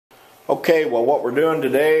Okay, well, what we're doing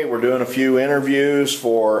today, we're doing a few interviews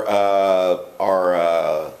for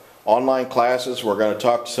our online classes. We're going to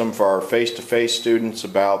talk to some of our face-to-face students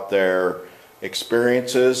about their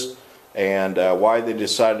experiences and why they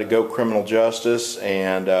decided to go criminal justice.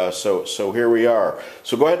 And so here we are.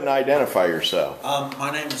 So go ahead and identify yourself.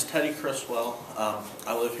 My name is Teddy Criswell.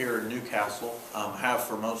 I live here in Newcastle. Have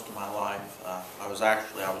for most of my life. I was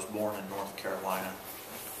born in North Carolina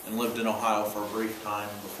and lived in Ohio for a brief time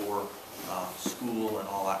before school and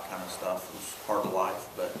all that kind of stuff. It was part of life,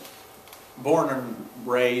 but born and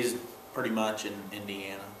raised pretty much in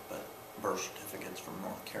Indiana, but birth certificate's from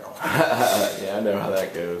North Carolina. Yeah, I know how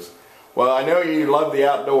that goes. Well, I know you love the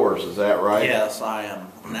outdoors, is that right? Yes, I am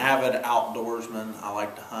an avid outdoorsman. I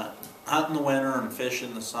like to hunt in the winter and fish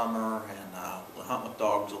in the summer, and hunt with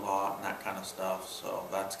dogs a lot and that kind of stuff. So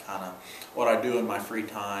that's kind of what I do in my free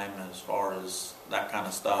time as far as that kind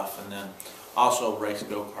of stuff. And then also race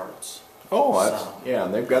go-karts. Oh, that's, yeah,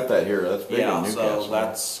 and they've got that here. That's big in Newcastle. So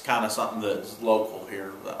that's kind of something that's local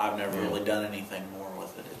here. But I've never really done anything more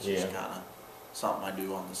with it. It's just kind of something I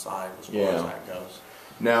do on the side as far as that goes.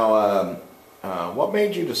 Now, what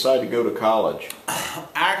made you decide to go to college?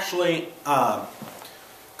 Actually,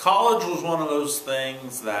 college was one of those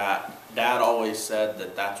things that Dad always said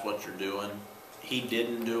that that's what you're doing. He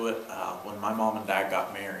didn't do it. When my mom and Dad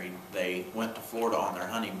got married, they went to Florida on their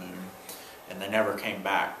honeymoon, and they never came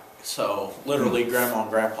back. So literally, Grandma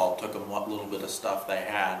and Grandpa took them what little bit of stuff they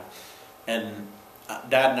had, and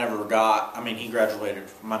Dad never got. I mean, he graduated.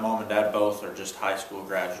 My mom and Dad both are just high school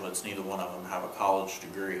graduates. Neither one of them have a college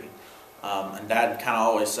degree. And Dad kind of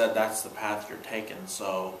always said that's the path you're taking.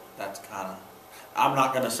 So that's kind of. I'm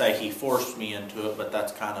not going to say he forced me into it, but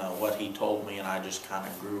that's kind of what he told me, and I just kind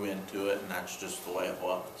of grew into it, and that's just the way it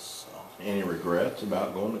was. So. Any regrets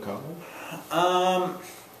about going to college?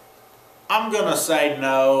 I'm going to say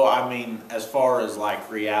no. I mean, as far as like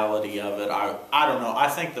reality of it, I don't know. I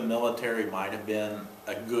think the military might have been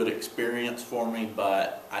a good experience for me,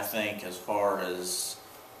 but I think as far as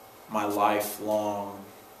my lifelong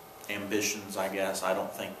ambitions, I guess, I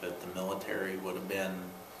don't think that the military would have been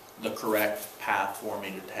the correct path for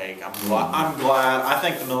me to take. I'm glad. I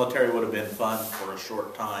think the military would have been fun for a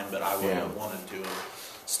short time, but I wouldn't have wanted to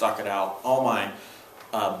have stuck it out. All my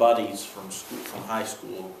buddies from high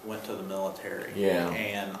school went to the military,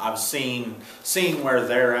 and I've seen where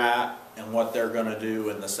they're at and what they're going to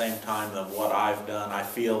do in the same time of what I've done. I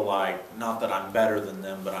feel like, not that I'm better than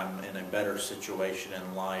them, but I'm in a better situation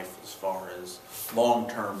in life as far as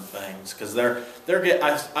long-term things, because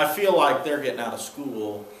I feel like they're getting out of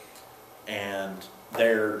school and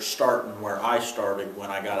they're starting where I started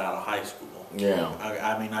when I got out of high school. Yeah.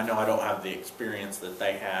 I mean, I know I don't have the experience that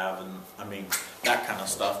they have, and I mean, that kind of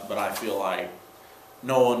stuff, but I feel like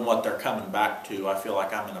knowing what they're coming back to, I feel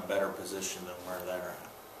like I'm in a better position than where they're at.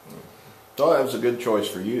 So that was a good choice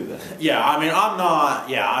for you then. Yeah, I mean,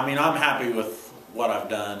 I'm happy with what I've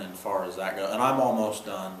done as far as that goes, and I'm almost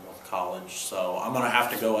done with college, so I'm going to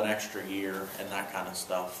have to go an extra year and that kind of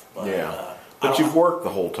stuff. But, but you've worked the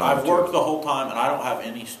whole time. I've worked the whole time, and I don't have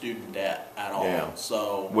any student debt at all. Yeah.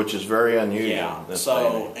 So, which is very unusual. Yeah.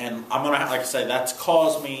 So, and I'm gonna like I say, that's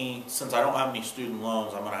caused me, since I don't have any student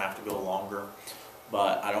loans, I'm gonna have to go longer.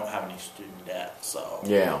 But I don't have any student debt, so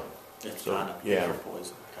it's kind of your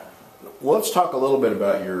poison. Kind of. Well, let's talk a little bit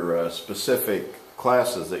about your specific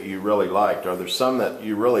classes that you really liked. Are there some that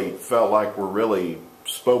you really felt like really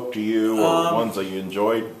spoke to you, or ones that you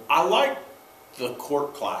enjoyed? I like the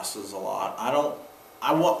court classes a lot.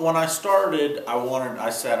 When I started, I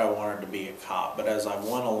said I wanted to be a cop, but as I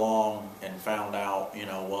went along and found out, you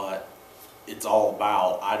know, what it's all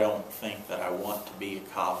about, I don't think that I want to be a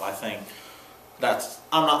cop. I think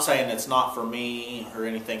I'm not saying it's not for me or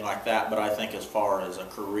anything like that, but I think as far as a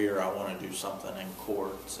career, I want to do something in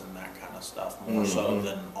courts and that kind of stuff more so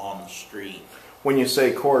than on the street. When you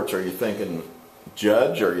say courts, are you thinking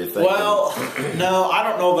judge, or are you thinking? Well, no, I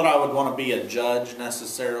don't know that I would want to be a judge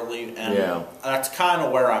necessarily, and that's kind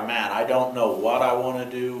of where I'm at. I don't know what I want to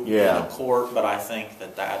do in a court, but I think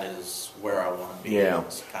that is where I want to be. Yeah.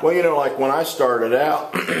 Well, you know, like when I started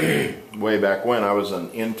out, way back when, I was an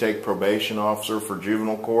intake probation officer for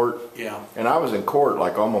juvenile court. Yeah. And I was in court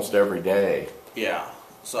like almost every day. Yeah.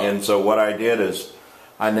 So what I did is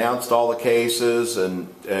I announced all the cases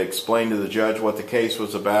and explained to the judge what the case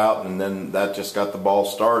was about, and then that just got the ball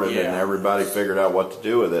started, and everybody figured out what to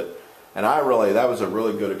do with it. And that was a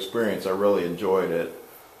really good experience. I really enjoyed it.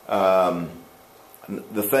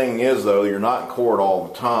 The thing is, though, you're not in court all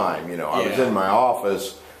the time. You know, I was in my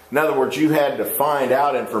office. In other words, you had to find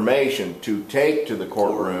out information to take to the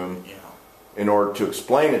courtroom. in order to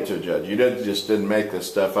explain it to a judge. You just didn't make this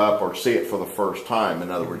stuff up or see it for the first time.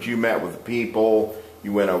 In other words, you met with the people,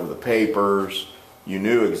 you went over the papers, you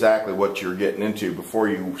knew exactly what you were getting into before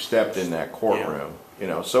you stepped in that courtroom. You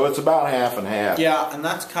know, so it's about half and half. Yeah, and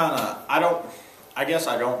that's kind of, I guess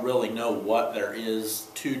I don't really know what there is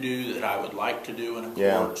to do that I would like to do in a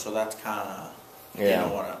court, so that's kind of, you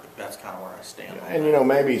know, that's kind of where I stand on And that. you know,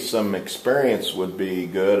 maybe some experience would be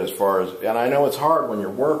good as far as, and I know it's hard when you're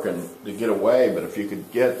working to get away, but if you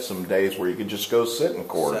could get some days where you could just go sit in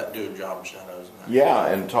court. Do job shadows and that. Yeah,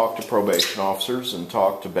 and talk to probation officers and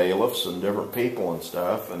talk to bailiffs and different people and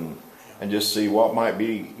stuff, and just see what might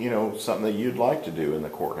be, you know, something that you'd like to do in the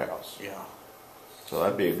courthouse. Yeah. So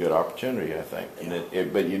that'd be a good opportunity, I think.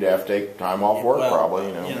 And but you'd have to take time off work, probably,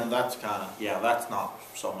 you know. You know, that's kind of, that's not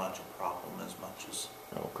so much a problem as much as,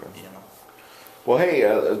 you know. Well,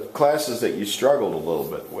 hey, classes that you struggled a little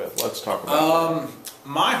bit with. Let's talk about that.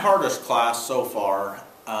 My hardest class so far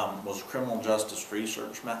was criminal justice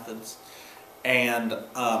research methods, and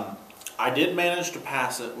I did manage to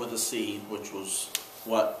pass it with a C, which was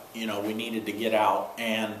what, you know, we needed to get out.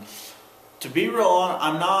 And to be real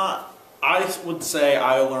honest, I would say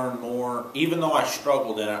I learned more, even though I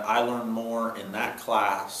struggled in it, I learned more in that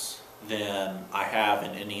class than I have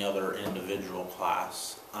in any other individual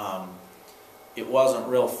class. It wasn't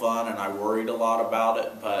real fun, and I worried a lot about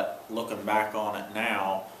it, but looking back on it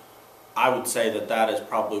now, I would say that that is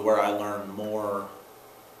probably where I learned more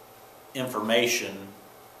information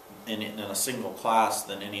in a single class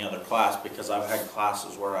than any other class, because I've had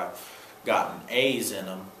classes where I've gotten A's in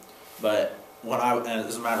them, but and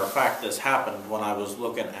as a matter of fact, this happened when I was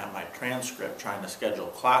looking at my transcript trying to schedule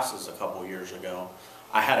classes a couple years ago.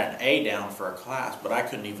 I had an A down for a class, but I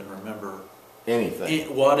couldn't even remember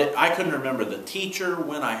anything. I couldn't remember the teacher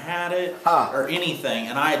when I had it or anything,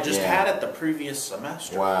 and I had just had it the previous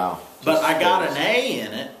semester. Wow. But I got an A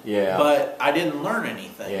in it, but I didn't learn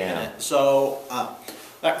anything in it. So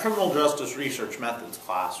that criminal justice research methods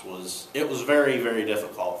class was very, very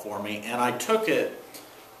difficult for me, and I took it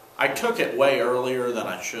way earlier than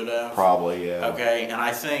I should have. Probably, yeah. Okay, and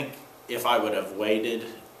I think if I would have waited,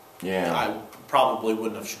 I probably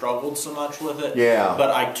wouldn't have struggled so much with it. Yeah.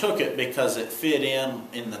 But I took it because it fit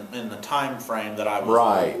in the time frame that I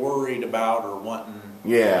was worried about or wanting,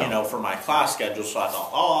 you know, for my class schedule. So I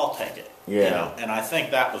thought, I'll take it. Yeah. You know? And I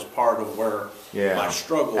think that was part of where my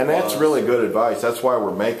struggle and that's really good advice. That's why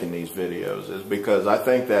we're making these videos, is because I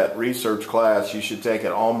think that research class, you should take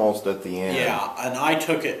it almost at the end. Yeah, and I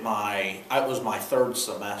took it it was my third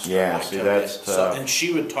semester. Yeah, see, that's tough. So, and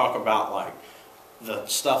she would talk about like the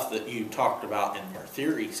stuff that you talked about in your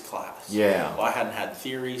theories class. Yeah. Well, I hadn't had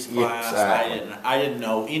theories class. Exactly. I didn't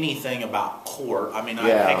know anything about court. I mean,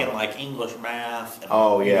 I'd taken like English, math,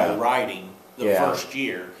 and you know, writing the first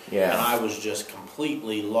year. Yeah. And I was just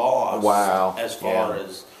completely lost as far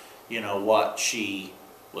as, you know, what she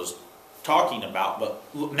was talking about. But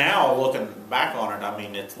now looking back on it, I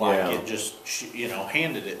mean, it's like it just, you know,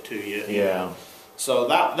 handed it to you. You know? So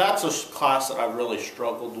that's a class that I really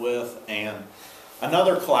struggled with. And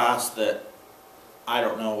another class that I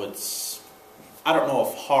don't know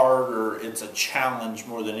if hard or it's a challenge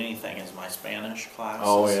more than anything is my Spanish classes.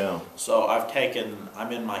 Oh, yeah. So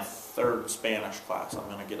I'm in my third Spanish class. I'm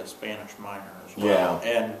going to get a Spanish minor as well. Yeah.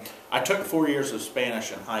 And I took 4 years of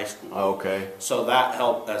Spanish in high school. Okay. So that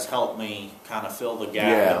has helped me kind of fill the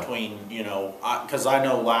gap between, you know, because I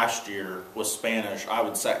know last year with Spanish, I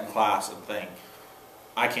would sit in class and think,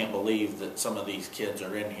 I can't believe that some of these kids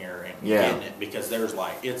are in here and getting it, because there's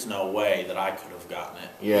like, it's no way that I could have gotten it.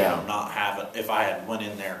 Yeah. You know, not having, if I had went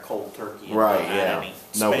in there cold turkey and not had any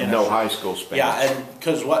Spanish. No high school Spanish. Yeah, and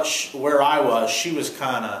because where I was, she was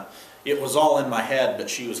kind of, it was all in my head, but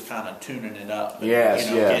she was kind of tuning it up. And,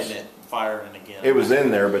 getting it firing again. It was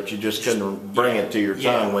in there, but you just couldn't bring it to your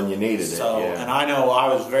tongue when you needed it. And I know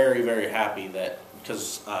I was very, very happy that,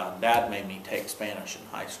 because Dad made me take Spanish in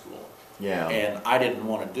high school. Yeah. And I didn't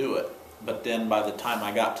want to do it. But then by the time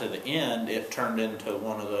I got to the end, it turned into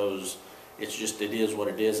one of those, it is what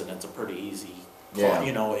it is, and it's a pretty easy,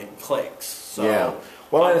 you know, it clicks. So,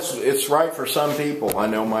 well, it's right for some people. I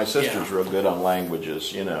know my sister's real good on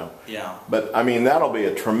languages, you know. Yeah. But, I mean, that'll be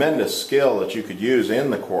a tremendous skill that you could use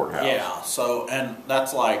in the courthouse. Yeah, so, and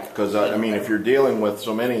that's like... Because, I mean, if you're dealing with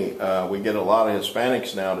so many, we get a lot of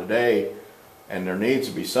Hispanics now today, and there needs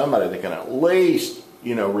to be somebody that can at least,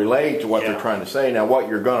 you know, relate to what they're trying to say. Now, what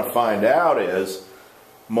you're going to find out is,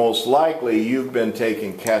 most likely you've been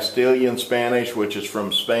taking Castilian Spanish, which is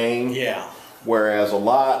from Spain. Yeah. Whereas a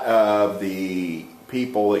lot of the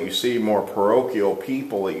people that you see, more parochial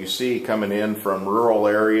people that you see coming in from rural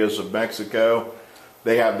areas of Mexico,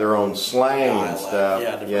 they have their own slang and Dialect,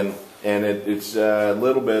 stuff. yeah, and it's a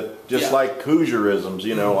little bit just Yeah. like Hoosierisms,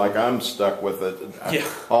 you know, like I'm stuck with it Yeah.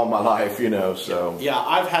 all my life, you know, so. Yeah,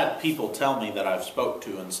 I've had people tell me that I've spoke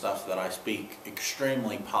to and stuff that I speak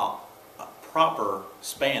extremely proper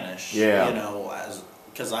Spanish. Yeah. You know,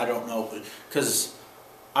 because I don't know, because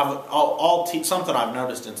something I've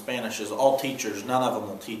noticed in Spanish is all teachers, none of them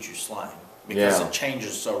will teach you slang because Yeah. it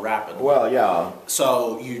changes so rapidly. Well, yeah.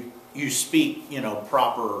 So you speak, you know,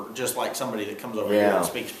 proper, just like somebody that comes over here Yeah. and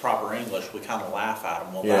speaks proper English, we kind of laugh at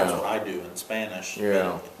them. Well, Yeah. that's what I do in Spanish.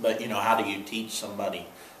 Yeah. But you know, how do you teach somebody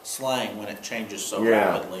slang when it changes so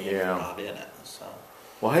Yeah, rapidly and yeah. you're not in it? So.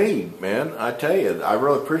 Well, hey, man, I tell you, I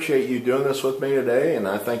really appreciate you doing this with me today, and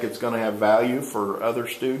I think it's going to have value for other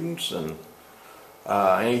students. And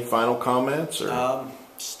any final comments? Or?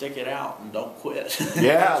 Stick it out and don't quit.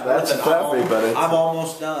 Yeah, It's that's worth it. toughie, but it's... I'm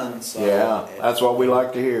almost done. So Yeah, that's what we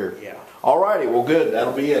like to hear. Yeah. All righty, well, good.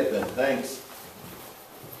 That'll be it then. Thanks.